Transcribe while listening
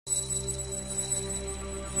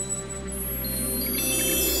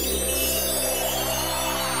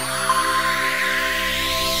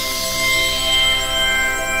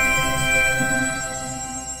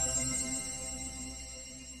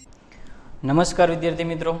નમસ્કાર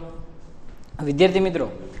વિદ્યાર્થી મિત્રો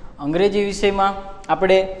અંગ્રેજી વિષયમાં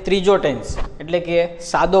આપણે ત્રીજો ટેન્સ એટલે કે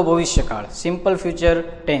સાદો ભવિષ્યકાળ સિમ્પલ ફ્યુચર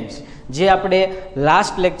ટેન્સ જે આપણે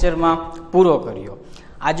લાસ્ટ લેક્ચરમાં પૂરો કર્યો.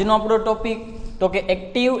 આજનો આપણો ટોપિક તો કે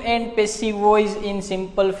active and passive voice in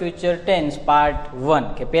simple future tense part 1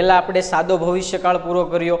 કે પહેલા આપણે સાદો ભવિષ્યકાળ પૂરો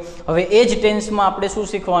કર્યો. હવે એ જ ટેન્સમાં આપણે શું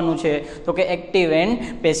શીખવાનું છે તો કે એક્ટિવ એન્ડ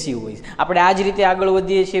પેસિવ વોઇસ. આપણે આ જ રીતે આગળ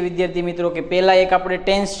વધીએ છીએ વિદ્યાર્થી મિત્રો કે પહેલા એક આપણે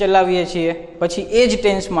ટેન્સ ચલાવીએ છીએ પછી એ જ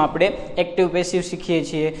ટેન્સમાં આપણે એક્ટિવ પેસિવ શીખીએ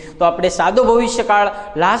છીએ. તો આપણે સાદો ભવિષ્યકાળ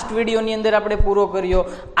લાસ્ટ વિડીયોની અંદર આપણે પૂરો કર્યો.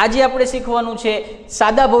 આજે આપણે શીખવાનું છે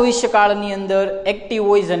સાદા ભવિષ્યકાળની અંદર એક્ટિવ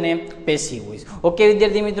વોઇસ અને પેસિવ વોઇસ. ઓકે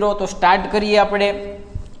વિદ્યાર્થી મિત્રો, તો સ્ટાર્ટ કરીએ. આપણે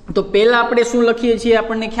તો પહેલા આપણે શું લખીએ છીએ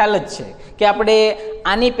આપણને ખ્યાલ જ છે કે આપણે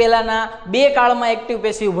આની પહેલાના બે કાળમાં એક્ટિવ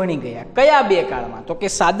પેસિવ ભણી ગયા. કયા બે કાળમાં તો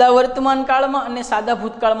કે સાદા વર્તમાન કાળમાં અને સાદા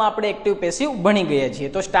ભૂતકાળમાં આપણે એક્ટિવ પેસિવ ભણી ગયા છીએ.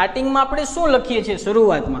 તો સ્ટાર્ટિંગમાં આપણે શું લખીએ છીએ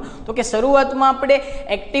શરૂઆતમાં તો કે શરૂઆતમાં આપણે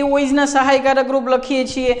એક્ટિવ વોઇસના સહાયકારક રૂપ લખીએ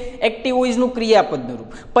છીએ, એક્ટિવ વોઇસનું ક્રિયાપદનું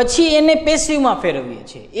રૂપ, પછી એને પેસિવમાં ફેરવીએ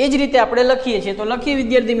છીએ. એ જ રીતે આપણે લખીએ છીએ. તો લખીએ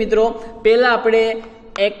વિદ્યાર્થી મિત્રો, પહેલા આપણે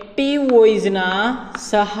એક્ટિવ વોઇસના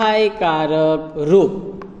સહાયકારક રૂપ,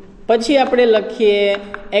 પછી આપણે લખીએ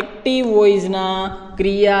એક્ટિવ વોઇસના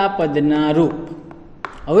ક્રિયાપદના રૂપ.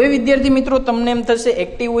 હવે વિદ્યાર્થી મિત્રો તમને એમ થશે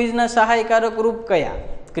એક્ટિવ વોઇસના સહાયકારક રૂપ કયા,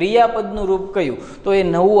 ક્રિયાપદનું રૂપ કયું, તો એ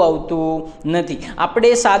નવું આવતું નથી.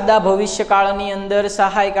 આપણે સાદા ભવિષ્યકાળની અંદર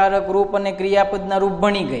સહાયકારક રૂપ અને ક્રિયાપદના રૂપ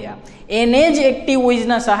ભણી ગયા. એને જ એક્ટિવ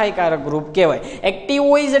વોઇસના સહાયકારક રૂપ કહેવાય. એક્ટિવ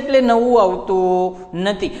વોઇસ એટલે નવું આવતું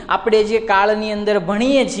નથી. આપણે જે કાળની અંદર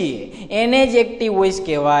ભણીએ છીએ એને જ એક્ટિવ વોઇસ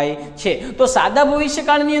કહેવાય છે. તો સાદા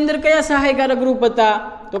ભવિષ્યકાળની અંદર કયા સહાયકારક રૂપ હતા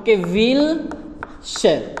તો કે વિલ,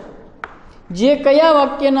 શેલ. જે કયા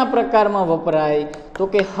વાક્યના પ્રકારમાં વપરાય તો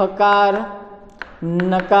કે હકાર,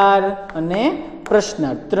 નકાર અને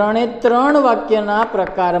પ્રશ્નાર્થ. ત્રણ વાક્યના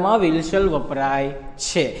પ્રકારમાં વિલ શેલ વપરાય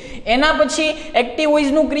છે. એના પછી એક્ટિવ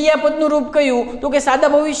વોઇસનું ક્રિયાપદનું રૂપ કયું તો કે સાદા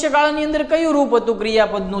ભવિષ્યકાળની અંદર કયું રૂપ હતું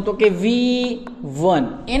ક્રિયાપદનું તો કે V1.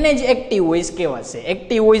 એને જ એક્ટિવ વોઇસ કહેવાશે.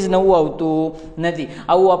 એક્ટિવ વોઇસ નવું આવતું નથી.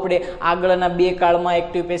 આવું આપણે આગળના બે કાળમાં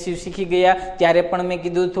એક્ટિવ પેસિવ શીખી ગયા ત્યારે પણ મેં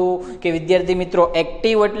કીધું હતું કે વિદ્યાર્થી મિત્રો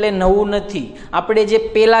એક્ટિવ એટલે નવું નથી. આપણે જે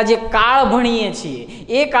પેલા જે કાળ ભણીએ છીએ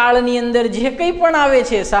એ કાળની અંદર જે કંઈ પણ આવે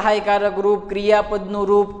છે સહાયકારક રૂપ, ક્રિયાપદનું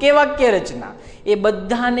રૂપ કે વાક્ય રચના એ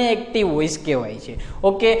બધાને એક્ટિવ વોઇસ કહેવાય છે.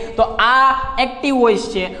 ઓકે, તો આ એક્ટિવ વોઇસ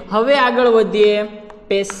છે. હવે આગળ વધીએ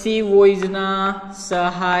પેસિવ વોઇસના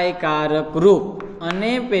સહાયકારક રૂપ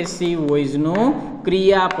અને પેસિવ વોઇસનું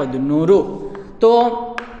ક્રિયાપદનું રૂપ. તો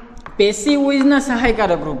પેસિવ વોઇસના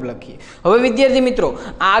સહાયકારક રૂપ લખીએ. હવે વિદ્યાર્થી મિત્રો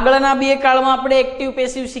આગળના બે કાળમાં આપણે એક્ટિવ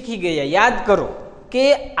પેસિવ શીખી ગયા. યાદ કરો કે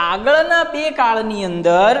આગળના બે કાળની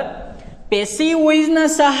અંદર પેસિવ વોઇસના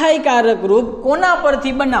સહાયકારક રૂપ કોના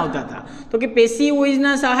પરથી બનાવતા હતા તો કે પેસિવ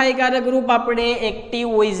વોઇસના સહાયકારક રૂપ આપણે એક્ટિવ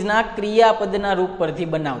વોઇસના ક્રિયાપદના રૂપ પરથી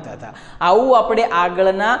બનાવતા હતા. આવું આપણે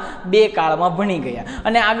આગળના બે કાળમાં ભણી ગયા.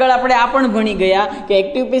 અને આગળ આપણે આ પણ ભણી ગયા કે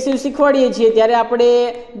એક્ટિવ પેસિવ શીખવાડીએ છીએ ત્યારે આપણે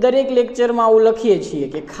દરેક લેક્ચરમાં આવું લખીએ છીએ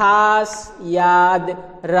કે ખાસ યાદ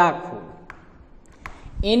રાખવું.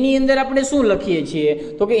 એની અંદર આપણે શું લખીએ છીએ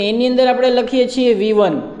તો કે એની અંદર આપણે લખીએ છીએ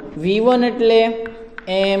V1 એટલે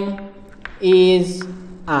એમ is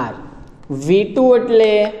are, V2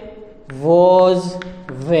 એટલે was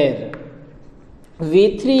were,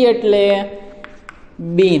 V3 એટલે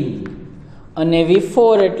been અને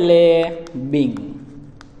V4 એટલે being.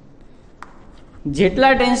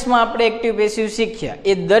 જેટલા ટેન્સમાં આપણે એક્ટિવ પેસિવ શીખ્યા એ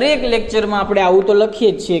દરેક લેક્ચરમાં આપણે આવું તો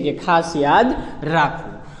લખીએ જ છીએ કે ખાસ યાદ રાખવું.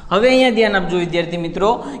 હવે અહીંયા ધ્યાન આપજો વિદ્યાર્થી મિત્રો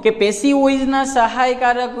કે પેસિવ વોઇસના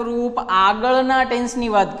સહાયકારક રૂપ આગળના ટેન્સની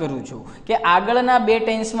વાત કરું છું કે આગળના બે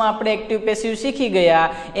ટેન્સમાં આપણે એક્ટિવ પેસિવ શીખી ગયા.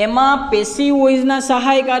 એમાં પેસિવ વોઇસના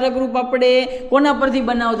સહાયકારક રૂપ આપણે કોના પરથી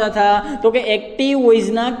બનાવતા હતા તો કે એક્ટિવ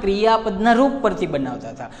વોઇસના ક્રિયાપદના રૂપ પરથી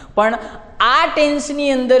બનાવતા હતા. પણ આ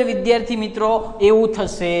ટેન્સની અંદર વિદ્યાર્થી મિત્રો એવું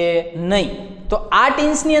થશે નહીં. તો આ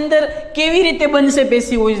ટેન્સની અંદર કેવી રીતે બનશે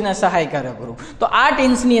પેસિવ વોઇસના સહાયકારક રૂપ તો આ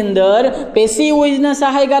ટેન્સની અંદર પેસિવ વોઇસના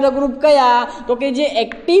સહાયકારક રૂપ કયા તો કે જે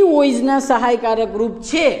એક્ટિવ વોઇસના સહાયકારક રૂપ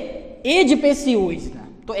છે એ જ પેસિવ વોઇસના.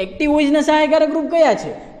 તો એક્ટિવ વોઇસના સહાયકારક રૂપ કયા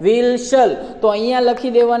છે વિલ, શલ. તો અહીંયા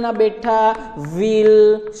લખી દેવાના બેઠા વિલ,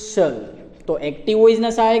 શલ. તો એક્ટિવ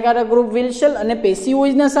વોઇસના સહાયકારક રૂપ વિલ, શલ અને પેસિવ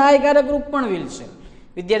વોઇસના સહાયકારક રૂપ પણ વિલ, શલ.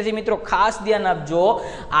 વિદ્યાર્થી મિત્રો ખાસ ધ્યાન આપજો,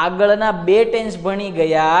 આગળના બે ટેન્સ ભણી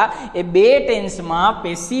ગયા એ બે ટેન્સમાં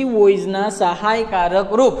પેસિવ વોઇસના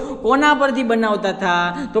સહાયકારક રૂપ કોના પરથી બનાવતા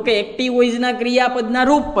હતા તો કે એક્ટિવ વોઇસના ક્રિયાપદના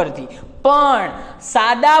રૂપ પરથી. પણ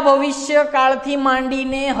સાદા ભવિષ્ય કાળથી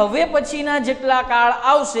માંડીને હવે પછીના જેટલા કાળ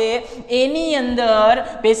આવશે એની અંદર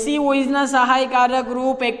પેસિવ વોઇસના સહાયકારક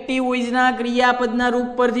રૂપ એક્ટિવ વોઇસના ક્રિયાપદના રૂપ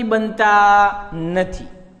પરથી બનતા નથી.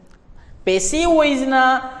 પેસિવ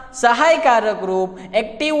વોઇસના સહાયકારક રૂપ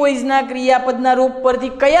એક્ટિવ વોઇસના ક્રિયાપદના રૂપ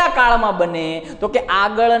પરથી કયા કાળમાં બને? તો કે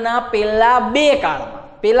આગળના પેલા બે કાળમાં,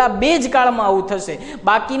 પેલા બે જ કાળમાં આવું થશે.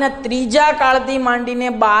 બાકીના ત્રીજા કાળથી માંડીને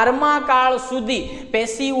 12મા કાળ સુધી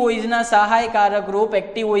પેસિવ વોઇસના સહાયકારક રૂપ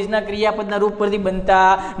એક્ટિવ વોઇસના ક્રિયાપદના રૂપ પરથી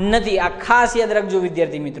બનતા નથી. આ ખાસ યાદ રાખજો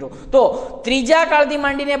વિદ્યાર્થી મિત્રો. તો ત્રીજા કાળથી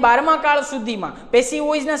માંડીને 12મા કાળ સુધીમાં પેસિવ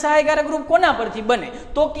વોઇસના સહાયકારક રૂપ કોના પરથી બને?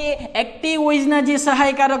 તો કે એક્ટિવ વોઇસના જે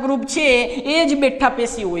સહાયકારક રૂપ છે એ જ બેઠા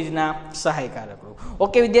પેસિવ વોઇસના સહાયકારક રૂપ.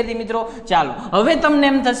 ઓકે વિદ્યાર્થી મિત્રો, ચાલો હવે તમને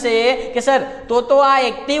એમ થશે કે સર તો આ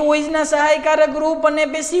એક્ટિવ વોઇસના સહાયકારક રૂપ અને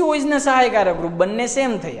પેસિવ વોઇસના સહાયકારક રૂપ બંને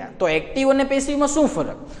સેમ થયા. તો એક્ટિવ અને પેસિવમાં શું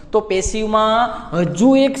ફરક? તો પેસિવમાં હજુ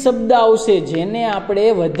એક શબ્દ આવશે જેને આપણે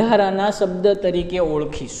વધારાના શબ્દ તરીકે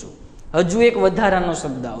ઓળખીશું. હજુ એક વધારાનો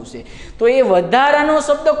શબ્દ આવશે. તો એ વધારાનો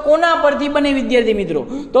શબ્દ કોના પરથી બને વિદ્યાર્થી મિત્રો?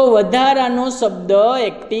 તો વધારાનો શબ્દ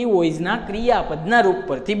એક્ટિવ વોઇસના ક્રિયાપદના રૂપ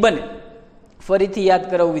પરથી બને. ફરીથી યાદ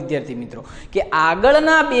કરાવું વિદ્યાર્થી મિત્રો કે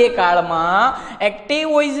આગળના બે કાળમાં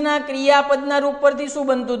એક્ટિવ વોઇસના ક્રિયાપદના રૂપ પરથી શું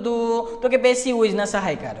બનતું હતું? તો કે પેસિવ વોઇસના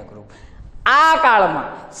સહાયકારક રૂપ. આ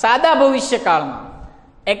કાળમાં, સાદા ભવિષ્ય કાળમાં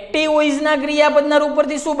એક્ટિવ વોઇસના ક્રિયાપદના રૂપ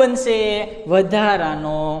પરથી શું બનશે?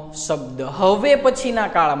 વધારાનો શબ્દ. હવે પછીના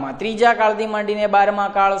કાળમાં ત્રીજા કાળથી માંડીને 12મા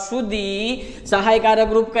કાળ સુધી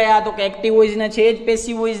સહાયકારક રૂપ કયા? તો કે એક્ટિવ વોઇસના છે જ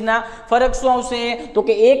પેસિવ વોઇસના. ફરક શું આવશે? તો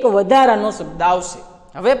કે એક વધારાનો શબ્દ આવશે.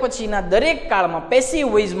 હવે પછીના દરેક કાળમાં પેસિવ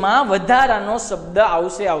વોઇસમાં વધારાનો શબ્દ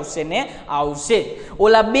આવશે ને આવશે.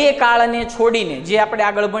 ઓલા બે કાળને છોડીને જે આપણે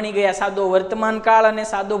આગળ ભણી ગયા સાદો વર્તમાન કાળ અને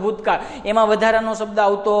સાદો ભૂતકાળ, એમાં વધારાનો શબ્દ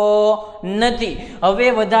આવતો નથી. હવે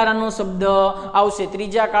વધારાનો શબ્દ આવશે.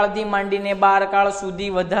 ત્રીજા કાળથી માંડીને 12 કાળ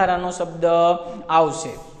સુધી વધારાનો શબ્દ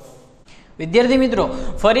આવશે. વિદ્યાર્થી મિત્રો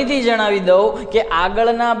ફરીથી જણાવી દઉં કે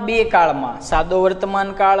આગળના બે કાળમાં સાદો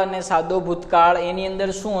વર્તમાન કાળ અને સાદો ભૂતકાળ એની અંદર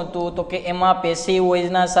શું હતું? તો કે એમાં પેસિવ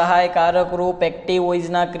વોઇસના સહાયકારક રૂપ એક્ટિવ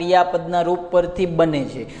વોઇસના ક્રિયાપદના રૂપ પરથી બને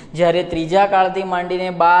છે. જ્યારે ત્રીજા કાળથી માંડીને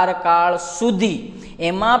 12 કાળ સુધી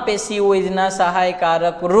એમાં પેસિવ વોઇસના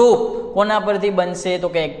સહાયકારક રૂપ કોના પરથી બનશે? તો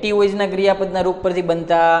કે એક્ટિવ વોઇસના ક્રિયાપદના રૂપ પરથી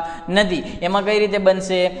બનતા નથી. એમાં કઈ રીતે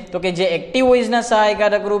બનશે? તો કે જે એક્ટિવ વોઇસના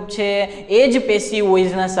સહાયકારક રૂપ છે એ જ પેસિવ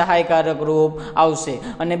વોઇસના સહાયકારક રૂપ આવશે.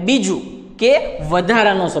 અને બીજું કે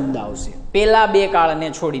વધારાનો શબ્દ આવશે પેલા બે કાળને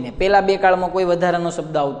છોડીને. પેલા બે કાળમાં કોઈ વધારાનો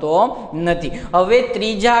શબ્દ આવતો નથી. હવે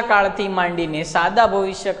ત્રીજા કાળથી માંડીને સાદા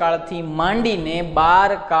ભવિષ્ય કાળથી માંડીને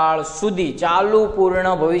 12 કાળ સુધી, ચાલુ પૂર્ણ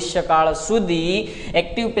ભવિષ્ય કાળ સુધી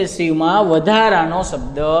એક્ટિવ પેસિવમાં વધારાનો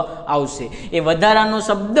શબ્દ આવશે. એ વધારાનો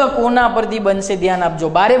શબ્દ કોના પરથી બનશે? ધ્યાન આપજો.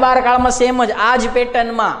 12 કાળમાં સેમ જ આ જ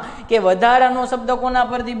પેટર્નમાં કે વધારાનો શબ્દ કોના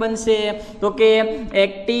પરથી બનશે? તો કે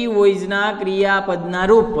એક્ટિવ વોઇસના ક્રિયાપદના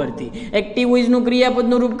રૂપ પરથી. એક્ટિવ વોઇસનું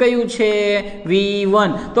ક્રિયાપદનું રૂપ કયું છે?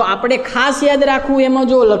 V1. તો આપણે ખાસ યાદ રાખવું, એમાં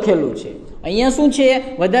જો લખેલું છે અહીંયા શું છે?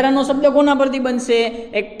 વધારાનો શબ્દ કોના પરથી બનશે?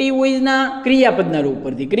 એક્ટિવ વોઇસના ક્રિયાપદના રૂપ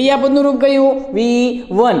પરથી. ક્રિયાપદનું રૂપ કયું?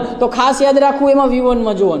 V1. તો ખાસ યાદ રાખવું, એમાં V1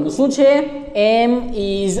 માં જોવાનું શું છે? M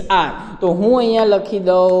is R. તો હું અહીંયા લખી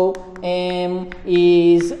દઉં M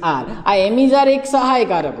is R. આ M is R એક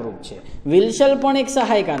સહાયકારક રૂપ છે. વિલ્સલ પણ એક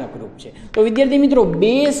સહાયકારક રૂપ છે. તો વિદ્યાર્થી મિત્રો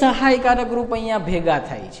બે સહાયકારક રૂપ અહીંયા ભેગા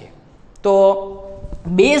થાય છે. તો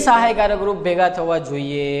બે સહાયકારક રૂપ ભેગા થવા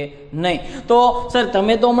જોઈએ નહીં. તો સર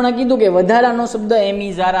તમે તો હમણાં કીધું કે વધારાનો શબ્દ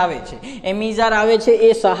એમિઝાર આવે છે. એમિઝાર આવે છે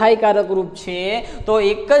એ સહાયકારક રૂપ છે. તો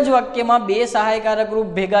એક જ વાક્યમાં બે સહાયકારક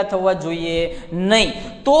રૂપ ભેગા થવા જોઈએ નહીં.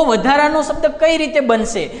 તો વધારાનો શબ્દ કઈ રીતે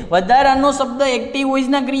બનશે? વધારાનો શબ્દ એક્ટિવ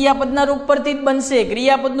વોઇસના ક્રિયાપદના રૂપ પરથી જ બનશે.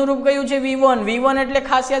 ક્રિયાપદનું રૂપ કયું છે? V1. V1 એટલે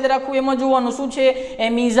ખાસ યાદ રાખવું, એમાં જોવાનું શું છે?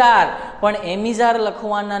 એમિઝાર. પણ એમિઝાર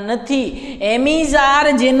લખવાના નથી.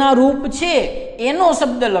 એમિઝાર જેના રૂપ છે એનો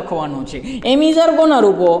શબ્દ લખવાનો છે. એમિઝાર કોના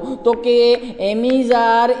રૂપો? તો કે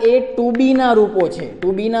એમિઝાર એ ટુ બી ના રૂપો છે.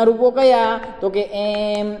 ટુ બી ના રૂપો કયા? તો કે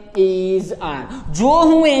એમ ઇઝ આર. જો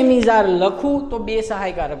હું એમિઝાર લખું તો બે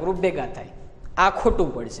સહાયકારક રૂપ ભેગા થાય. આ ખોટું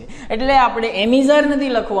પડશે. એટલે આપણે એમિઝાર નથી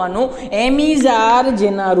લખવાનું. એમિઝાર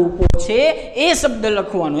જેના રૂપો છે એ શબ્દ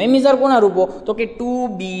લખવાનો. એમિઝાર કોના રૂપો? તો કે ટુ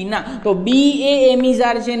બી ના. તો બી એ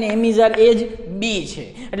એમિઝાર છે ને એમિઝાર એ જ બી છે.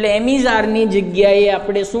 એટલે એમિઝારની જગ્યાએ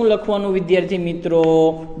આપણે શું લખવાનું વિદ્યાર્થી મિત્રો?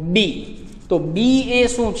 બી. તો બી એ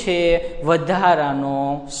શું છે?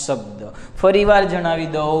 વધારાનો શબ્દ. ફરી વાર જણાવી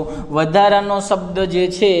દઉં, વધારાનો શબ્દ જે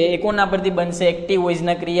છે એ કોના પરથી બનશે? એક્ટિવ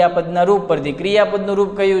વોઇસના ક્રિયાપદના રૂપ પરથી. ક્રિયાપદનું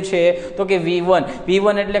રૂપ કયું છે? તો કે V1.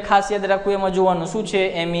 V1 એટલે ખાસ યાદ રાખવું, એમાં જોવાનું શું છે?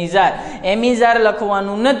 એમિઝાર. એમિઝાર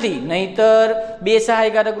લખવાનું નથી, નહીતર બે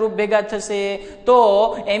સહાયકારક રૂપ ભેગા થશે.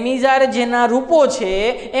 તો એમિઝાર જેના રૂપો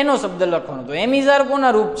છે એનો શબ્દ લખવાનો. તો એમિઝાર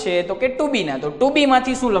કોના રૂપ છે? તો કે ટુ બી ના. તો ટુ બી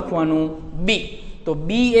માંથી શું લખવાનું? બી. તો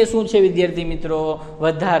બી એ શું છે વિદ્યાર્થી મિત્રો?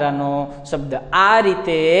 વધારાનો શબ્દ. આ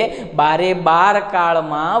રીતે 12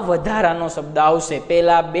 કાળમાં વધારાનો શબ્દ આવશે.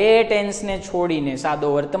 પહેલા બે ટેન્સને છોડીને,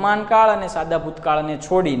 સાદો વર્તમાન કાળ અને સાદા ભૂતકાળને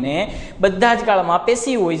છોડીને બધા જ કાળમાં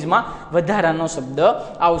પેસિવ વોઇસમાં વધારાનો શબ્દ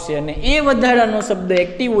આવશે અને એ વધારાનો શબ્દ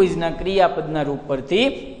એક્ટિવ વોઇસના ક્રિયાપદના રૂપ પરથી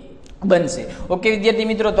બનશે. ઓકે વિદ્યાર્થી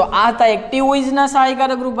મિત્રો, તો આ હતા એક્ટિવ વોઇસના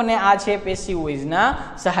સહાયકારક રૂપ અને આ છે પેસિવ વોઇસના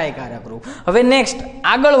સહાયકારક રૂપ. હવે નેક્સ્ટ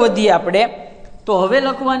આગળ વધીએ આપણે. તો હવે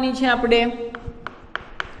લખવાની છે આપણે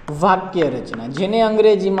વાક્ય રચના, જેને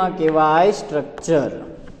અંગ્રેજીમાં કહેવાય સ્ટ્રક્ચર.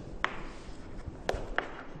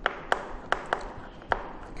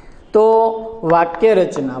 તો વાક્ય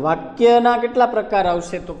રચના, વાક્યના કેટલા પ્રકાર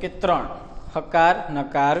આવશે? તો કે 3: હકાર,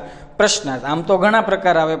 નકાર, પ્રશ્નાર્થ. આમ તો ઘણા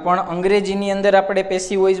પ્રકાર આવે, પણ અંગ્રેજીની અંદર આપણે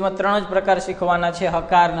પેસિવ વોઇસમાં 3 જ પ્રકાર શીખવાના છે: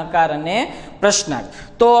 હકાર, નકાર અને પ્રશ્નાર્થ.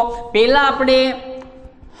 તો પહેલા આપણે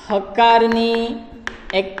હકારની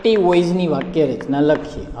એક્ટિવ વોઇસની વાક્ય રચના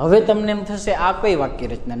લખીએ. હવે તમને એમ થશે આ કઈ વાક્ય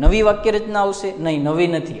રચના? નવી વાક્ય રચના આવશે? નહીં, નવી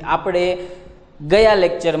નથી. આપણે ગયા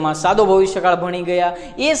લેક્ચરમાં સાદો ભવિષ્યકાળ ભણી ગયા.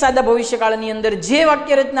 એ સાદા ભવિષ્યકાળની અંદર જે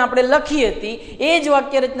વાક્ય રચના આપણે લખી હતી એ જ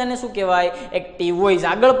વાક્ય રચનાને શું કહેવાય? Active voice.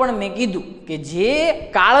 આગળ પણ મેં કીધું કે જે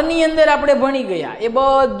કાળની અંદર આપણે ભણી ગયા એ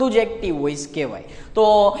બધું જ એક્ટિવ વોઇસ કહેવાય. તો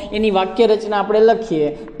એની વાક્ય રચના આપણે લખીએ.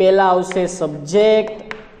 પહેલા આવશે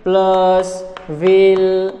subject plus will,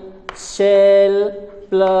 shell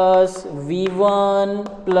plus V1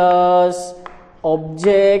 plus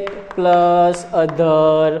object plus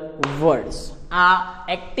other words. આ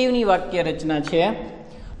એક્ટિવની વાક્ય રચના છે.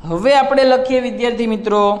 હવે આપણે લખીએ વિદ્યાર્થી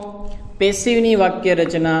મિત્રો પેસિવની વાક્ય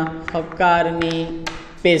રચના, હકારની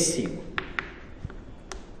પેસિવ.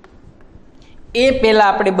 એ પહેલા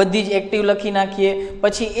આપણે બધી જ એક્ટિવ લખી નાખીએ,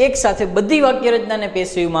 પછી એક સાથે બધી વાક્ય રચનાને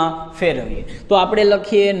પેસિવમાં ફેરવીએ. તો આપણે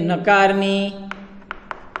લખીએ નકારની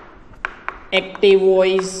એક્ટિવ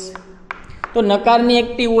વોઇસ. તો નકારની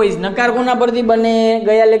એક્ટિવ વોઇસ, નકાર કોના પરથી બને?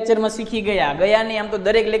 ગયા લેક્ચરમાં શીખી ગયા. ગયા નહીં, આમ તો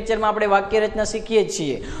દરેક લેક્ચરમાં આપણે વાક્ય રચના શીખીએ જ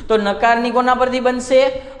છીએ. તો નકારની કોના પરથી બનશે?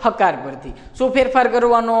 હકાર પરથી. શું ફેરફાર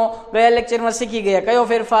કરવાનો? ગયા લેક્ચરમાં શીખી ગયા. કયો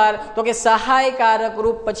ફેરફાર? તો કે સહાયકારક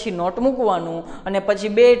રૂપ પછી નોટ મૂકવાનું અને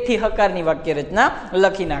પછી 2 થી હકારની વાક્ય રચના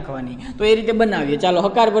લખી નાખવાની. તો એ રીતે બનાવીએ. ચાલો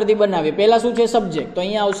હકાર પરથી બનાવીએ. પહેલા શું છે? સબ્જેક્ટ. તો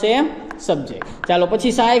અહીંયા આવશે સબ્જેક્ટ. ચાલો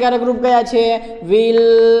પછી સહાયકારક રૂપ કયા છે? Will,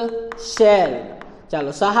 shell.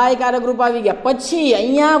 ચાલો સહાયકારક રૂપ આવી ગયા. પછી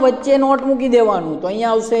અહીંયા વચ્ચે નોટ મૂકી દેવાનું. તો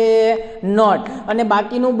અહીંયા આવશે નોટ અને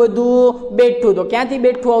બાકીનું બધું બેઠું. તો ક્યાંથી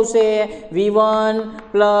બેઠું આવશે? V1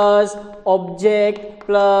 પ્લસ ઓબ્જેક્ટ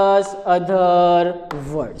પ્લસ અધર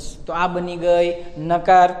વર્ડ્સ. તો આ બની ગઈ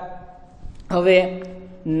નકાર. હવે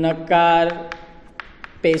નકાર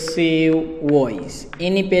પેસિવ વોઇસ.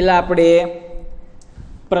 એની પહેલા આપણે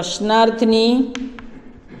પ્રશ્નાર્થની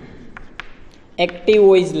એક્ટિવ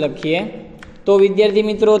વોઇસ લખીએ. તો વિદ્યાર્થી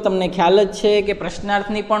મિત્રો તમને ખ્યાલ જ છે કે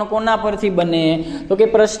પ્રશ્નાર્થની પણ કોના પરથી બને? તો કે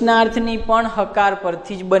પ્રશ્નાર્થની પણ હકાર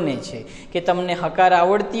પરથી જ બને છે. કે તમને હકાર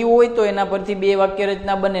આવડતી હોય તો એના પરથી 2 વાક્ય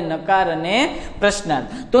રચના બને, નકાર અને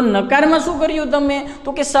પ્રશ્નાર્થ. તો નકારમાં શું કર્યું તમે?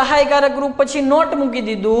 તો કે સહાયકારક રૂપ પછી નોટ મૂકી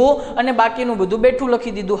દીધું અને બાકીનું બધું બેઠું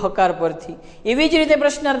લખી દીધું હકાર પરથી. એવી જ રીતે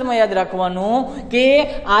પ્રશ્નાર્થમાં યાદ રાખવાનું કે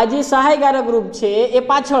આ જે સહાયકારક રૂપ છે એ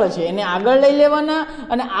પાછળ છે, એને આગળ લઈ લેવાના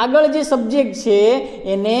અને આગળ જે સબ્જેક્ટ છે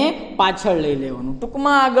એને પાછળ લઈ લેવાનું.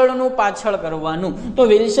 ટૂંકમાં આગળનું પાછળ કરવાનું. તો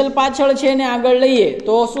વિલસેલ પાછળ છે ને આગળ લઈએ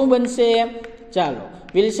તો શું બનશે? ચાલો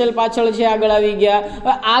વિલસેલ પાછળ છે, આગળ આવી ગયા.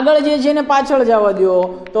 હવે આગળ જે છે ને પાછળ જવા દો.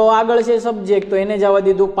 તો આગળ છે સબ્જેક્ટ, તો એને જવા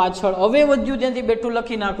દીધું પાછળ. હવે વધ્યું ત્યાંથી બેઠું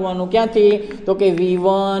લખી નાખવાનું. ક્યાંથી? તો કે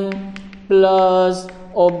V1 પ્લસ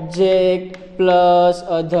ઓબ્જેક્ટ પ્લસ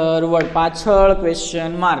અધર વર્ડ. પાછળ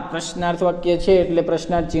ક્વેશ્ચન માર્ક. પ્રશ્નાર્થ વાક્ય છે એટલે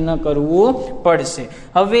પ્રશ્નાર્થ ચિહ્ન કરવું પડશે.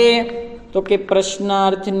 હવે તો કે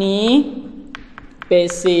પ્રશ્નાર્થની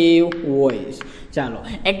પેસિવ વોઇસ. ચાલો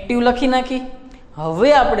એક્ટિવ લખી નાખી. હવે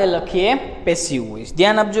આપણે લખીએ પેસિવ વોઇસ.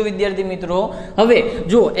 ધ્યાન આપજો વિદ્યાર્થી મિત્રો. હવે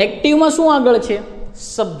જો એક્ટિવમાં શું આગળ છે?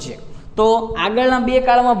 સબ્જેક્ટ. તો આગળના 2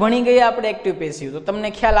 કાળમાં ભણી ગયા આપણે એક્ટિવ પેસિવ. તો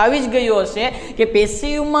તમને ખ્યાલ આવી જ ગયો હશે કે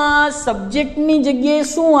પેસિવમાં સબ્જેક્ટની જગ્યાએ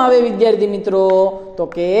શું આવે વિદ્યાર્થી મિત્રો? તો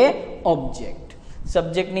કે ઓબ્જેક્ટ.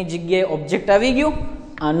 સબ્જેક્ટની જગ્યાએ ઓબ્જેક્ટ આવી ગયું.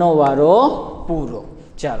 આનો વારો પૂરો.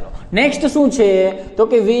 ચાલો નેક્સ્ટ શું છે? તો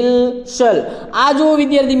કે વિલ, શેલ. આ જો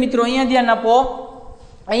વિદ્યાર્થી મિત્રો અહીંયા ધ્યાન આપો.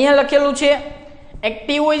 અહીંયા લખેલું છે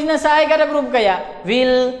એક્ટિવ વોઇસના સહાયકારક રૂપ કયા?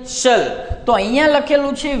 Will, shell. તો અહીંયા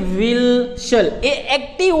લખેલું છે વિલ, શેલ. એ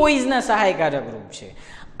એક્ટિવ વોઇસના સહાયકારક રૂપ છે.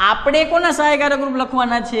 આપણે કોના સહાયકારક રૂપ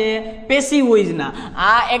લખવાના છે? પેસિવ વોઇસના.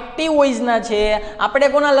 આ એક્ટિવ વોઇસના છે, આપણે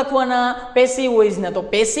કોના લખવાના? પેસિવ વોઇસના. તો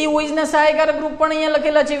પેસિવ વોઇસના સહાયકારક રૂપ પણ અહીંયા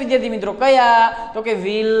લખેલા છે વિદ્યાર્થી મિત્રો. કયા? તો કે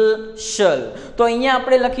વિલ, શેલ. તો અહીંયા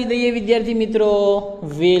આપણે લખી દઈએ વિદ્યાર્થી મિત્રો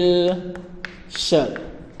વિલ, શેલ.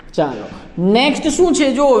 ચાલો નેક્સ્ટ શું છે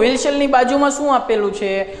જો વિલસલની બાજુમાં શું આપેલું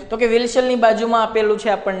છે તો કે વિલસલની બાજુમાં આપેલું છે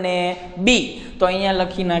આપણને બી, તો અહીંયા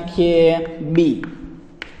લખી નાખીએ બી.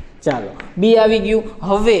 ચાલો બી આવી ગયું.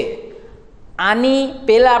 હવે આની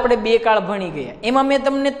પહેલા આપણે 2 કાળ ભણી ગયા, એમાં મેં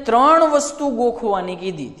તમને 3 વસ્તુ ગોખવાની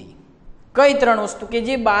કીધી હતી. કઈ 3 વસ્તુ કે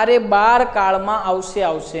જે 12 કાળમાં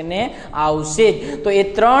આવશે ને આવશે જ. તો એ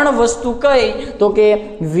 3 વસ્તુ કઈ તો કે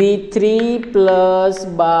V3 plus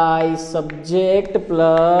by subject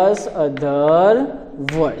plus other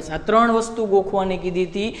words. આ 3 વસ્તુ ગોખવાની કીધી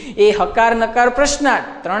હતી. એ હકાર નકાર પ્રશ્નાર્થ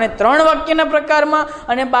 3 વાક્યના પ્રકારમાં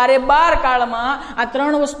અને 12 કાળમાં આ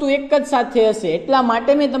 3 વસ્તુ એક જ સાથે હશે, એટલા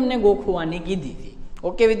માટે મેં તમને ગોખવાની કીધી હતી.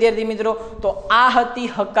 ઓકે વિદ્યાર્થી મિત્રો, તો આ હતી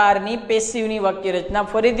હકારની પેસિવની વાક્ય રચના.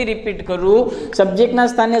 ફરીથી રિપીટ કરું, સબ્જેક્ટના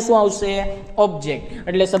સ્થાને શું આવશે ઓબ્જેક્ટ,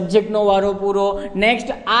 એટલે સબ્જેક્ટનો વારો પૂરો. નેક્સ્ટ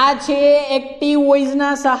આ છે એક્ટિવ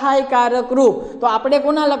વોઇસના સહાયકારક રૂપ, તો આપણે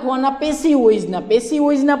કોના લખવાના પેસિવ વોઇસના. પેસિવ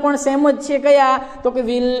વોઇસના પણ સેમ જ છે, કયા તો કે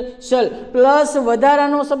વિલ શલ પ્લસ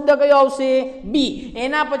વધારાનો શબ્દ કયો આવશે બી.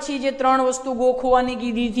 એના પછી જે 3 વસ્તુ ગોખવાની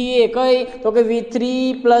કીધી હતી એ કઈ તો કે V3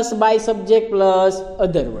 plus by subject plus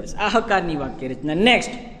other words. આ હકારની વાક્ય રચના.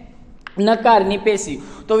 Next નકારની passive.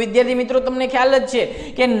 તો વિદ્યાર્થી મિત્રો તમને ખ્યાલ જ છે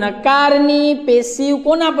કે નકારની પેસિવ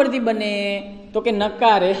કોના પરથી બને તો કે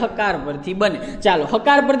નકાર એ હકાર પરથી બને. ચાલો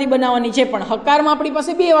હકાર પરથી બનાવવાની છે, પણ હકારમાં આપણી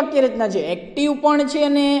પાસે 2 વાક્ય રચના છે, એક્ટિવ પણ છે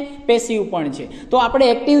અને પેસિવ પણ છે. તો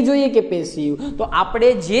આપણે એક્ટિવ જોઈએ કે પેસિવ, તો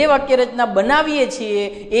આપણે જે વાક્ય રચના બનાવીએ છીએ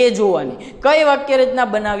એ જોવાની. કઈ વાક્ય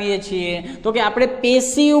રચના બનાવીએ છીએ તો કે આપણે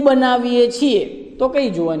પેસિવ બનાવીએ છીએ, તો કઈ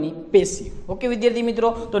જોવાની પેસિવ. ઓકે વિદ્યાર્થી મિત્રો,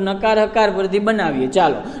 તો નકાર હકાર પરથી બનાવીએ.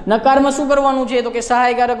 ચાલો નકારમાં શું કરવાનું છે તો કે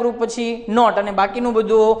સહાયકારક રૂપ પછી નોટ અને બાકીનું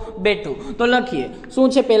બધું બેઠું. તો લખીએ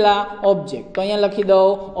શું છે પહેલા ઓબ્જેક્ટ, તો અહીંયા લખી દઉં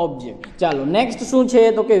ઓબ્જેક્ટ. ચાલો નેક્સ્ટ શું છે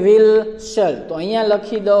તો કે વિલ શલ, તો અહીંયા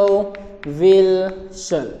લખી દઉં વિલ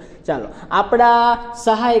શલ. ચાલો આપણા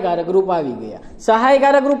સહાયકારક રૂપ આવી ગયા.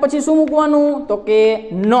 સહાયકારક રૂપ પછી શું મૂકવાનું તો કે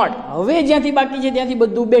નોટ. હવે જ્યાંથી બાકી છે ત્યાંથી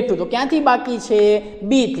બધું બેઠું, તો ક્યાંથી બાકી છે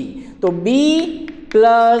બી થી, તો બી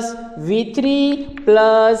plus V3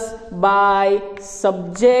 plus by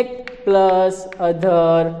subject plus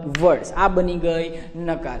other words. આ બની ગઈ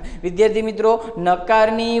નકાર. વિદ્યાર્થી મિત્રો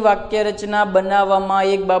નકારની વાક્ય રચના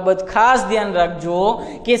બનાવવામાં એક બાબત ખાસ ધ્યાન રાખજો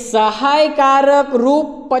કે સહાયકારક રૂપ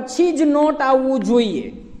પછી જ નોટ આવવું જોઈએ.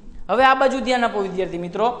 હવે આ બાજુ ધ્યાન આપો વિદ્યાર્થી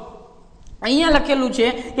મિત્રો, અહીંયા લખેલું છે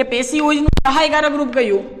કે પેસિવ વોઇસનું સહાયકારક રૂપ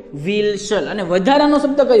કયું વિલ શલ અને વધારાનો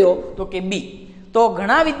શબ્દ કયો તો કે બી. તો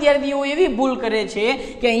ઘણા વિદ્યાર્થીઓ એવી ભૂલ કરે છે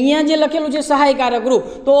કે અહીંયા જે લખેલું છે સહાયકારક રૂપ,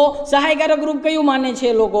 તો સહાયકારક રૂપ કયું માને છે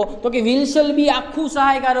લોકો તો કે વિલ શલ બી આખું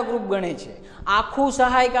સહાયકારક રૂપ ગણે છે. આખું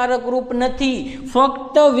સહાયકારક રૂપ નથી,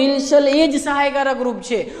 ફક્ત વિલ શલ એ જ સહાયકારક રૂપ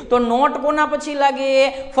છે. તો નોટ કોના પછી લાગે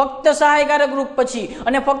ફક્ત સહાયકારક રૂપ પછી,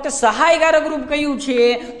 અને ફક્ત સહાયકારક રૂપ કયું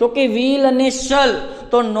છે તો કે વિલ અને શલ.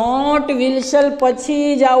 તો નોટ વિલ શલ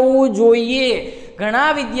પછી જ આવવું જોઈએ. ઘણા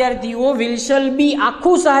વિદ્યાર્થીઓ વિલ શલ બી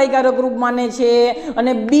આખું સહાયકારક રૂપ માને છે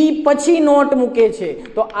અને બી પછી નોટ મૂકે છે,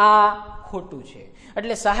 તો આ ખોટું છે.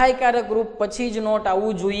 એટલે સહાયકારક રૂપ પછી જ નોટ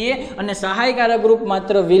આવવું જોઈએ, અને સહાયકારક રૂપ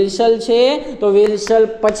માત્ર વિલ શલ છે તો વિલ શલ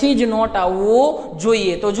પછી જ નોટ આવવું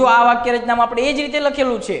જોઈએ. તો જો આ વાક્ય રચનામાં આપણે એ જ રીતે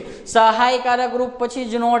લખેલું છે, સહાયકારક રૂપ પછી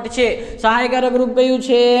જ નોટ છે. સહાયકારક રૂપ કયું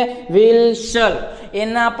છે વિલ શલ,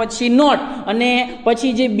 એના પછી નોટ, અને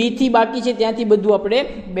પછી જે બી થી બાકી છે ત્યાંથી બધું આપણે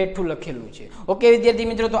બેઠું લખેલું છે. ઓકે વિદ્યાર્થી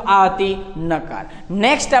મિત્રો, તો આ હતી નકાર.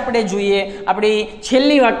 નેક્સ્ટ આપણે જોઈએ આપણી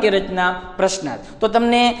છેલ્લી વાક્ય રચના પ્રશ્નાર્થ. તો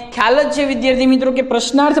તમને ખ્યાલ જ છે વિદ્યાર્થી મિત્રો કે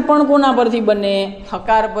પ્રશ્નાર્થ પણ કોના પરથી બને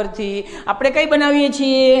હકાર પરથી. આપણે કઈ બનાવીએ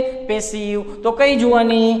છીએ પેસિવ, તો કઈ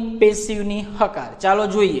જોવાની પેસિવની હકાર. ચાલો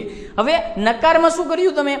જોઈએ. હવે નકારમાં શું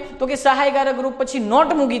કર્યું તમે તો કે સહાયકારક રૂપ પછી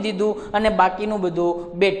નોટ મૂકી દીધું અને બાકીનું બધું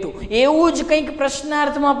બેઠું. એવું જ કંઈક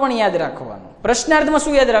પ્રશ્નાર્થમાં પણ યાદ રાખવાનું. પ્રશ્નાર્થમાં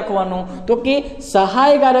શું યાદ રાખવાનું તો કે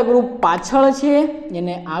સહાયકારક રૂપ પાછળ છે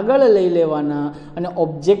એને આગળ લઈ લેવાના, અને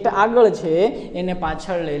ઓબ્જેક્ટ આગળ છે એને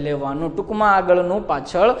પાછળ લઈ લેવાનું. ટૂંકમાં આગળનું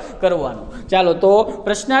પાછળ કરવાનું. ચાલો તો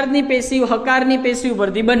પ્રશ્નાર્થની પેસિવ હકારની પેસિવ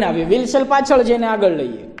પરથી બનાવીએ. વિલશલ પાછળ છે એને આગળ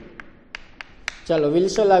લઈએ. ચાલો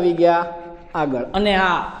વિલશલ આવી ગયા આગળ, અને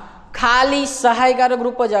હા ખાલી સહાયકારક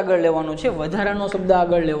રૂપ જ આગળ લેવાનો છે, વધારાનો શબ્દ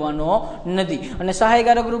આગળ લેવાનો નથી. અને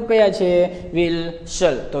સહાયકારક રૂપ કયા છે વિલ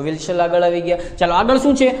શલ, તો વિલ શલ આગળ આવી ગયા. ચાલો આગળ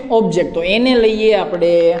શું છે ઓબ્જેક્ટ, તો એને લઈએ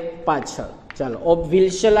આપણે પાછળ. ચાલો વિલ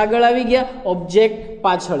શલ આગળ આવી ગયા, ઓબ્જેક્ટ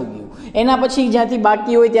પાછળ ગયું. એના પછી જ્યાંથી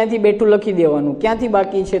બાકી હોય ત્યાંથી બેઠું લખી દેવાનું. ક્યાંથી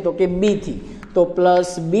બાકી છે તો કે બી થી, તો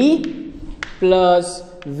plus B plus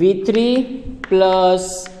V3 plus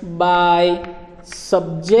by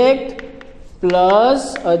subject plus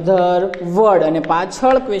other word, અને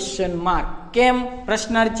પાછળ ક્વેશ્ચન માર્ક. કેમ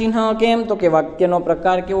પ્રશ્નાર્થ ચિહ્ન કેમ? તો કે વાક્યનો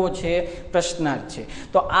પ્રકાર કેવો છે? પ્રશ્નાર્થ છે.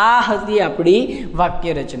 તો આ હતી આપણી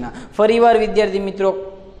વાક્ય રચના. ફરીવાર વિદ્યાર્થી મિત્રો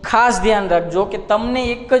ખાસ ધ્યાન રાખજો કે તમને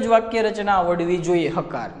એક જ વાક્ય રચના આવડવી જોઈએ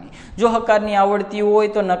હકારની. જો હકારની આવડતી હોય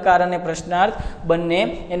તો નકાર અને પ્રશ્નાર્થ બંને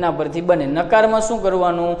એના પરથી બને. નકારમાં શું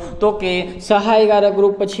કરવાનું? તો કે સહાયકારક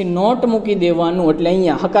રૂપ પછી નોટ મૂકી દેવાનું, એટલે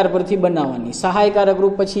અહીંયા હકાર પરથી બનાવવાની. સહાયકારક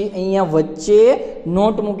રૂપ પછી અહીંયા વચ્ચે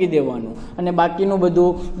નોટ મૂકી દેવાનું અને બાકીનું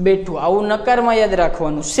બધું બેઠું. આવું નકારમાં યાદ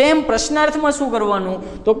રાખવાનું. સેમ પ્રશ્નાર્થમાં શું કરવાનું?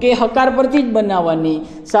 તો કે હકાર પરથી જ બનાવવાની.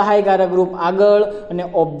 સહાયકારક રૂપ આગળ અને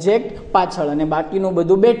ઓબ્જેક્ટ પાછળ અને બાકીનું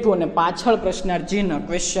બધું બેઠું અને પાછળ પ્રશ્નાર્થ ચિહ્ન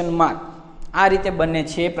ક્વેશ્ચન માર્ક. આ રીતે બને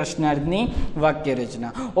છે પ્રશ્નાર્થની વાક્ય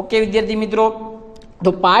રચના. ઓકે વિદ્યાર્થી મિત્રો,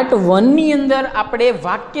 તો પાર્ટ 1 ની અંદર આપણે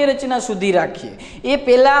વાક્ય રચના સુધી રાખીએ. એ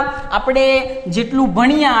પહેલાં આપણે જેટલું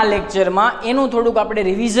ભણ્યા આ લેક્ચરમાં એનું થોડુંક આપણે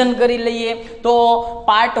રિવિઝન કરી લઈએ. તો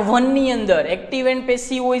પાર્ટ 1 ની અંદર active and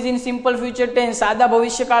passive voice in simple future tense સાદા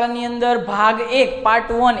ભવિષ્યકાળની અંદર ભાગ 1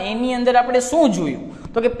 પાર્ટ 1 એની અંદર આપણે શું જોયું?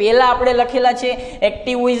 તો કે પહેલા આપણે લખેલા છે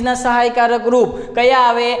એક્ટિવ વોઇસના સહાયકારક રૂપ કયા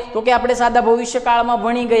આવે? તો કે આપણે સાદા ભવિષ્યકાળમાં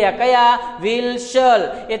ભણી ગયા કયા? Will, shall.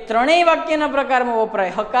 એ ત્રણેય વાક્યના પ્રકારમાં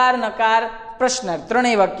વપરાય. હકાર, નકાર, પ્રશ્નાર્થ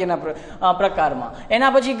ત્રણેય વાક્યના પ્રકારમાં.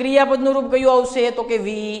 એના પછી ક્રિયાપદનું રૂપ કયું આવશે? તો કે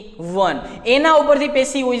V1. એના ઉપરથી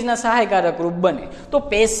પેસિવ વોઇસના સહાયકારક રૂપ બને. તો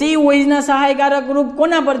પેસિવ વોઇસના સહાયકારક રૂપ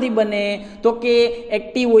કોના પરથી બને? તો કે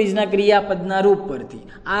એક્ટિવ વોઇસના ક્રિયાપદના રૂપ પરથી.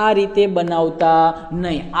 આ રીતે બનાવતા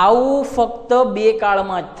નહીં. આવું ફક્ત બે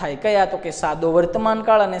કાળમાં જ થાય. કયા? તો કે સાદો વર્તમાન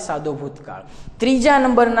કાળ અને સાદો ભૂતકાળ. ત્રીજા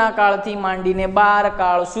નંબરના કાળથી માંડીને 12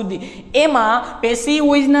 કાળ સુધી એમાં પેસિવ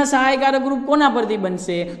વોઇસના સહાયકારક રૂપ કોના પરથી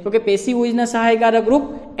બનશે? તો કે પેસિવ વોઇસના સહાયકારક રૂપ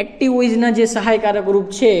એક્ટિવ વોઇસના જે સહાયકારક રૂપ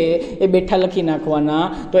છે એ બેઠા લખી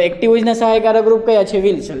નાખવાના. તો એક્ટિવ વોઇસના સહાયકારક રૂપ કયા છે?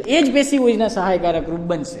 Will, shall. એ જ પેસિવ વોઇસના સહાયકારક રૂપ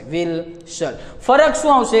બનશે વિલ, શલ. ફરક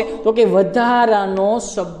શું આવશે? તો કે વધારાનો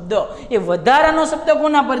શબ્દ. એ વધારાનો શબ્દ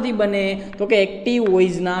કોના પરથી બને? તો કે એક્ટિવ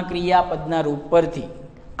વોઇસના ક્રિયાપદના રૂપ પરથી.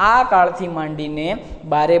 આ કાળથી માંડીને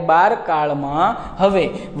 12 કાળમાં હવે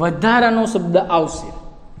વધારાનો શબ્દ આવશે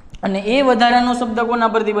અને એ વધારાનો શબ્દ કોના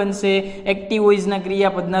પરથી બનશે? એક્ટિવ વોઇસના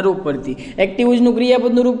ક્રિયાપદના રૂપ પરથી. એક્ટિવ વોઇસનું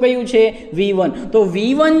ક્રિયાપદનું રૂપ કયું છે? V1. તો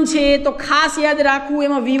V1 છે તો ખાસ યાદ રાખવું,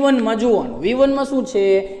 એમાં V1 માં જોવાનું. V1 માં શું છે?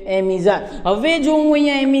 એમિઝાર. હવે જો હું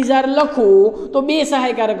અહીંયા એમિઝાર લખું તો બે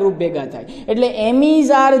સહાયકારક રૂપ ભેગા થાય, એટલે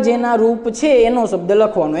એમિઝાર જેના રૂપ છે એનો શબ્દ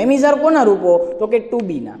લખવાનો. એમિઝાર કોના રૂપો? તો કે ટુ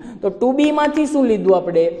બી ના. તો ટુ બી માંથી શું લીધું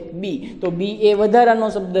આપણે? બી. તો બી એ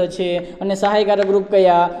વધારાનો શબ્દ છે અને સહાયકારક રૂપ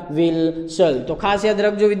કયા? Will, shall. તો ખાસ યાદ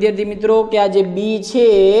રાખજો વિદ્યાર્થી મિત્રો કે આ જે બી છે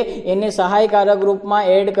એને સહાયકારક રૂપમાં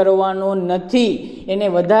એડ કરવાનો નથી, એને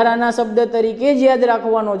વધારાના શબ્દ તરીકે જ યાદ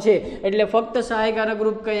રાખવાનો છે. એટલે ફક્ત સહાયકારક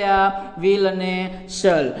રૂપ કયા? વિલ અને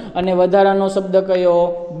શલ, અને વધારાનો શબ્દ કયો?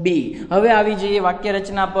 બી. હવે આવી જઈએ વાક્ય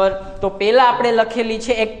રચના પર. તો પહેલા આપણે લખેલી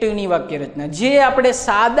છે એક્ટિવની વાક્ય રચના, જે આપણે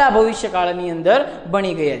સાદા ભવિષ્યકાળની અંદર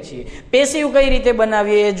ભણી ગયા છીએ. પેસિવ કઈ રીતે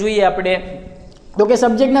બનાવીએ એ જોઈએ આપણે. તો કે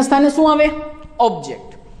સબ્જેક્ટના સ્થાને શું આવે? ઓબ્જેક્ટ.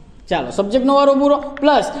 ચાલો સબ્જેક્ટનો વારો પૂરો.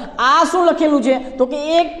 પ્લસ આ શું લખેલું છે? તો કે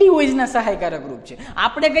એક્ટિવ વોઇસના સહાયકારક રૂપ છે.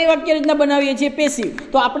 આપણે કઈ વાક્ય રચના બનાવીએ છીએ? પેસિવ.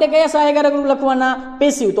 તો આપણે કયા સહાયકારક રૂપ લખવાના?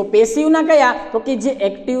 પેસિવ. તો પેસિવના કયા? તો કે જે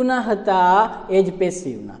એક્ટિવના હતા એ જ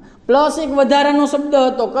પેસિવના. પ્લસ એક વધારાનો શબ્દ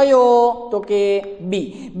હતો કયો? તો કે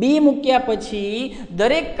બી. બી મૂક્યા પછી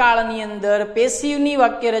દરેક કાળની અંદર પેસિવની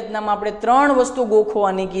વાક્ય રચનામાં આપણે 3 વસ્તુ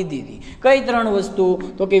ગોખવાની કીધી હતી. કઈ 3 વસ્તુ?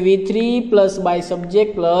 તો કે V3 plus by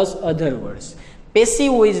subject plus other words.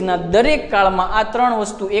 Passive વોઇસના દરેક કાળમાં આ 3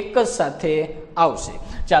 વસ્તુ એક જ સાથે આવશે.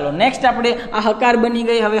 ચાલો નેક્સ્ટ આપણે આ હકાર બની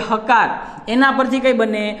ગઈ. હવે હકાર એના પરથી કઈ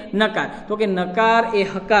બને? નકાર. તો કે નકાર એ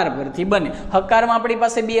હકાર પરથી બને. હકારમાં આપણી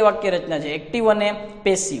પાસે બે વાક્ય રચના છે, એક્ટિવ અને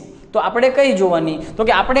પેસિવ. તો આપણે કઈ જોવાની? તો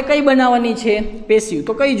કે આપણે કઈ બનાવવાની છે? પેસિવ.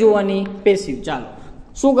 તો કઈ જોવાની? પેસિવ. ચાલો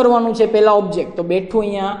શું કરવાનું છે? પહેલા ઓબ્જેક્ટ. તો બેઠું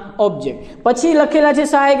અહીંયા ઓબ્જેક્ટ. પછી લખેલા છે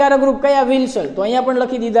સહાયકારક રૂપ કયા? Will, shall. તો અહીંયા પણ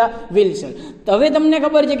લખી દીધા વિલ, શલ. હવે તમને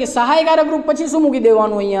ખબર છે કે સહાયકારક રૂપ પછી શું મૂકી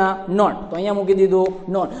દેવાનું? અહીંયા નોટ. તો અહીંયા મૂકી દીધું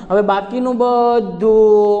નોટ. હવે બાકીનું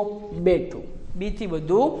બધું બેઠું. બી થી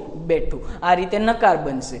બધું બેઠું. આ રીતે નકાર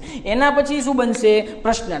બનશે. એના પછી શું બનશે?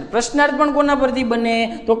 પ્રશ્નાર્થ. પ્રશ્નાર્થ પણ કોના પરથી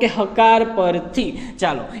બને? તો કે હકાર પરથી.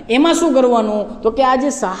 ચાલો એમાં શું કરવાનું? તો કે આ જે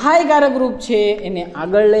સહાયકારક રૂપ છે એને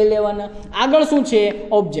આગળ લઈ લેવાના. આગળ શું છે?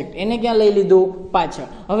 ઓબ્જેક્ટ. એને ક્યાં લઈ લીધું? પાછળ.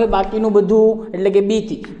 હવે બાકીનું બધું એટલે કે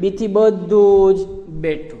બી થી બધું જ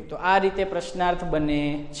બેઠું. તો આ રીતે પ્રશ્નાર્થ બને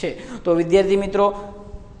છે. તો વિદ્યાર્થી મિત્રો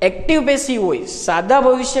એક્ટિવ પેસિવ વોઇસ સાદા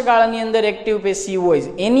ભવિષ્યકાળની અંદર એક્ટિવ પેસિવ વોઇસ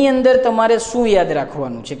એની અંદર તમારે શું યાદ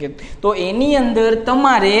રાખવાનું છે? કે તો એની અંદર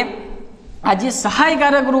તમારે આ જે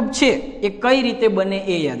સહાયકારક રૂપ છે એ કઈ રીતે બને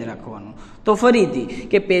એ યાદ રાખવાનું. તો ફરીથી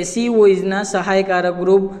કે પેસિવ વોઇસના સહાયકારક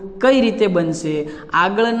રૂપ કઈ રીતે બનશે?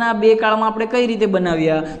 આગળના બે કાળમાં આપણે કઈ રીતે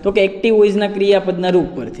બનાવ્યા? તો કે એક્ટિવ વોઇસના ક્રિયાપદના રૂપ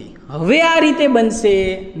પરથી. હવે આ રીતે બનશે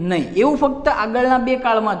નહીં. એવું ફક્ત આગળના બે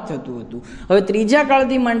કાળમાં જ થતું હતું. હવે ત્રીજા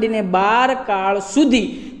કાળથી માંડીને 12 કાળ સુધી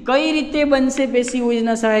કઈ રીતે બનશે પેસિવ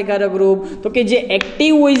વોઇસના સહાયકારક રૂપ? તો કે જે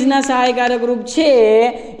એક્ટિવ વોઇસના સહાયકારક રૂપ છે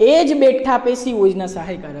એ જ બેઠા પેસિવ વોઇસના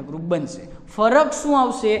સહાયકારક રૂપ બનશે. ફરક શું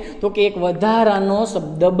આવશે? તો કે એક વધારાનો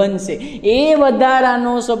શબ્દ બનશે. એ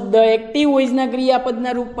વધારાનો શબ્દ એક્ટિવ વોઇસના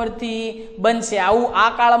ક્રિયાપદના રૂપ પરથી બનશે. આવું આ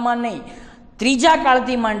કાળમાં નહીં, ત્રીજા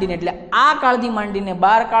કાળથી માંડીને એટલે આ કાળથી માંડીને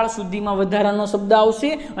 12 કાળ સુધીમાં વધારાનો શબ્દ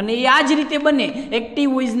આવશે અને એ આ જ રીતે બને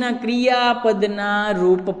એક્ટિવ વોઇસના ક્રિયાપદના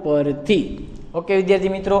રૂપ પરથી. ઓકે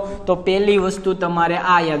વિદ્યાર્થી મિત્રો, તો પહેલી વસ્તુ તમારે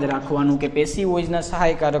આ યાદ રાખવાનું કે પેસિવ વોઇસના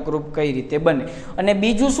સહાયકારક રૂપ કઈ રીતે બને. અને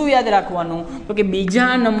બીજું શું યાદ રાખવાનું? તો કે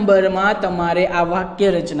બીજા નંબરમાં તમારે આ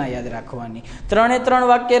વાક્ય રચના યાદ રાખવાની. 3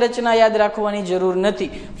 વાક્ય રચના યાદ રાખવાની જરૂર નથી,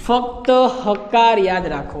 ફક્ત હકાર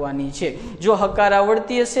યાદ રાખવાની છે. જો હકાર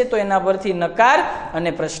આવડતી હશે તો એના પરથી નકાર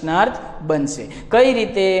અને પ્રશ્નાર્થ બનશે. કઈ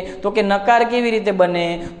રીતે? તો કે નકાર કેવી રીતે બને?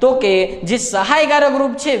 તો કે જે સહાયકારક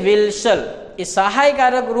રૂપ છે વિલ શલ, એ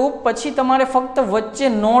સહાયકારક રૂપ પછી તમારે ફક્ત વચ્ચે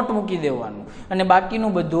નોટ મૂકી દેવાનું અને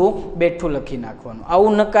બાકીનું બધું બેઠું લખી નાખવાનું.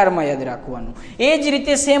 આવું નકારમાં યાદ રાખવાનું. એ જ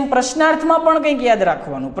રીતે સેમ પ્રશ્નાર્થમાં પણ કંઈક યાદ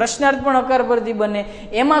રાખવાનું. પ્રશ્નાર્થ પણ હકાર પરથી બને.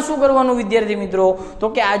 એમાં શું કરવાનું વિદ્યાર્થી મિત્રો?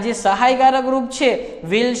 તો કે આ જે સહાયકારક રૂપ છે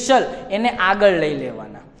વિલ શલ એને આગળ લઈ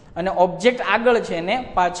લેવાના અને ઓબ્જેક્ટ આગળ છે એને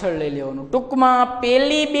પાછળ લઈ લેવાનું. ટૂંકમાં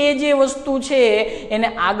પેલી બે જે વસ્તુ છે એને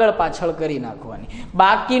આગળ પાછળ કરી નાખવાની,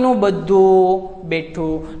 બાકીનું બધું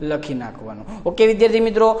બેઠું લખી નાખવાનું. ઓકે વિદ્યાર્થી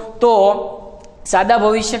મિત્રો, તો સાદા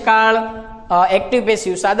ભવિષ્યકાળ એક્ટિવ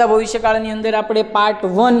પેસિવ, સાદા ભવિષ્યકાળની અંદર આપણે પાર્ટ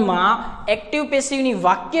 1 માં એક્ટિવ પેસિવની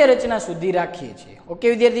વાક્ય રચના સુધી રાખીએ છીએ. ઓકે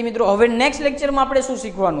વિદ્યાર્થી મિત્રો, હવે નેક્સ્ટ લેક્ચરમાં આપણે શું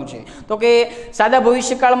શીખવાનું છે? તો કે સાદા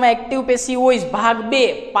ભવિષ્યકાળમાં એક્ટિવ પેસિવ વોઇસ ભાગ 2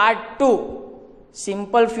 part 2,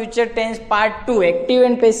 simple future tense part 2, active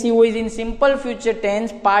and passive voice in simple future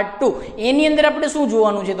tense part 2. એની અંદર આપણે શું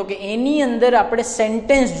જોવાનું છે? તો કે એની અંદર આપણે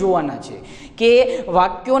સેન્ટેન્સ જોવાના છે કે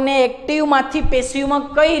વાક્યોને એક્ટિવમાંથી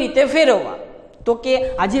પેસિવમાં કઈ રીતે ફેરવવા. તો કે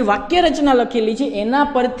આ જે વાક્ય રચના લખેલી છે એના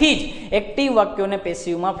પરથી જ એક્ટિવ વાક્યોને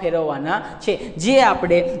પેસિવમાં ફેરવવાના છે, જે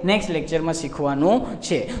આપણે નેક્સ્ટ લેક્ચરમાં શીખવાનું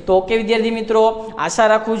છે. તો ઓકે વિદ્યાર્થી મિત્રો, આશા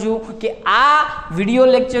રાખું છું કે આ વિડીયો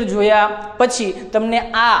લેક્ચર જોયા પછી તમને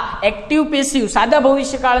આ એક્ટિવ પેસિવ સાદા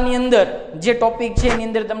ભવિષ્યકાળની અંદર જે ટોપિક છે એની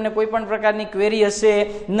અંદર તમને કોઈ પણ પ્રકારની ક્વેરી હશે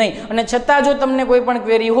નહીં. અને છતાં જો તમને કોઈ પણ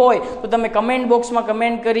ક્વેરી હોય તો તમે કમેન્ટ બોક્સમાં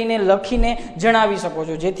કમેન્ટ કરીને લખીને જણાવી શકો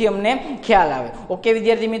છો, જેથી અમને ખ્યાલ આવે. ઓકે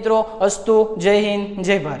વિદ્યાર્થી મિત્રો, અસ્તુ. જય હિન્દ,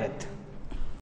 જય ભારત.